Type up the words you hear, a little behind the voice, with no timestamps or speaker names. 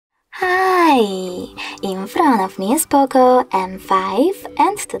Hey! In front of me is Poco M5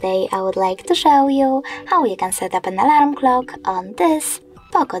 and today I would like to show you how you can set up an alarm clock on this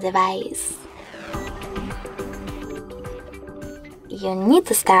Poco device. You need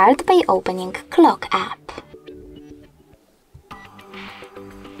to start by opening Clock app.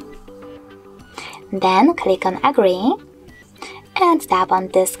 Then click on Agree and tap on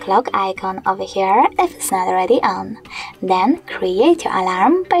this clock icon over here if it's not already on. Then create your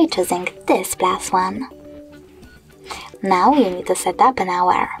alarm by choosing this +1. Now you need to set up an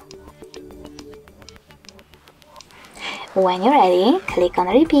hour. When you're ready, click on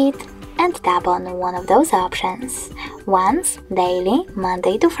Repeat and tap on one of those options. Once, Daily,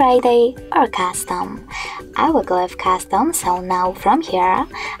 Monday to Friday, or Custom. I will go with Custom, so now from here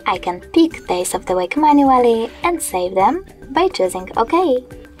I can pick days of the week manually and save them by choosing OK.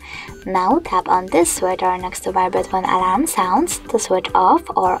 Now tap on this switcher next to vibrate when alarm sounds to switch off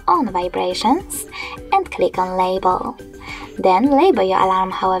or on vibrations and click on Label. Then label your alarm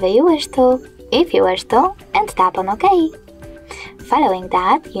however you wish to, if you wish to, and tap on OK. Following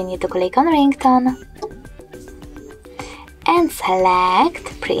that, you need to click on Ringtone and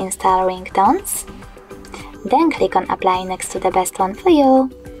select Pre-install ringtones. Then click on Apply next to the best one for you.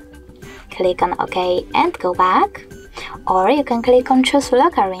 Click on OK and go back. Or you can click on Choose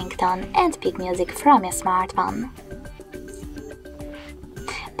Local Ringtone and pick music from your smartphone.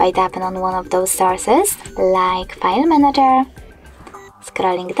 By tapping on one of those sources, like File Manager,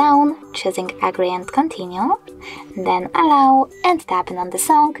 scrolling down, choosing Agree and Continue, then Allow and tapping on the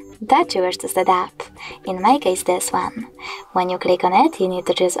song that you wish to set up, in my case this one. When you click on it, you need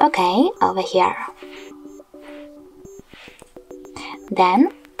to choose OK over here.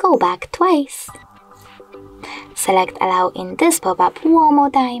 Then go back twice. Select Allow in this pop-up one more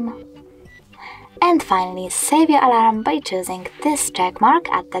time. And finally save your alarm by choosing this check mark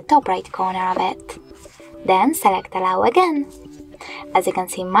at the top right corner of it. Then select Allow again. As you can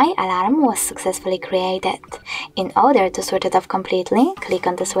see, my alarm was successfully created. In order to switch it off completely, click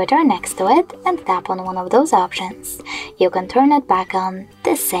on the switcher next to it and tap on one of those options. You can turn it back on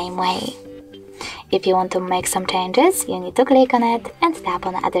the same way. If you want to make some changes, you need to click on it and tap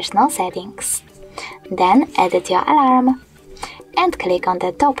on Additional Settings. Then edit your alarm and click on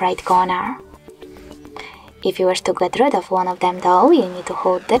the top right corner. If you wish to get rid of one of them though, you need to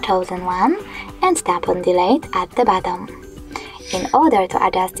hold the chosen one and tap on Delete at the bottom. In order to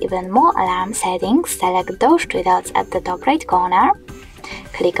adjust even more alarm settings, select those 3 dots at the top right corner,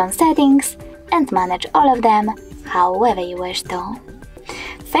 click on Settings and manage all of them however you wish to.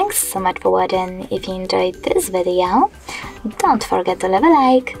 Thanks so much for watching. If you enjoyed this video, don't forget to leave a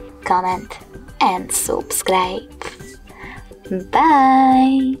like, comment and subscribe.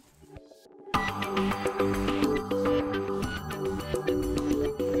 Bye!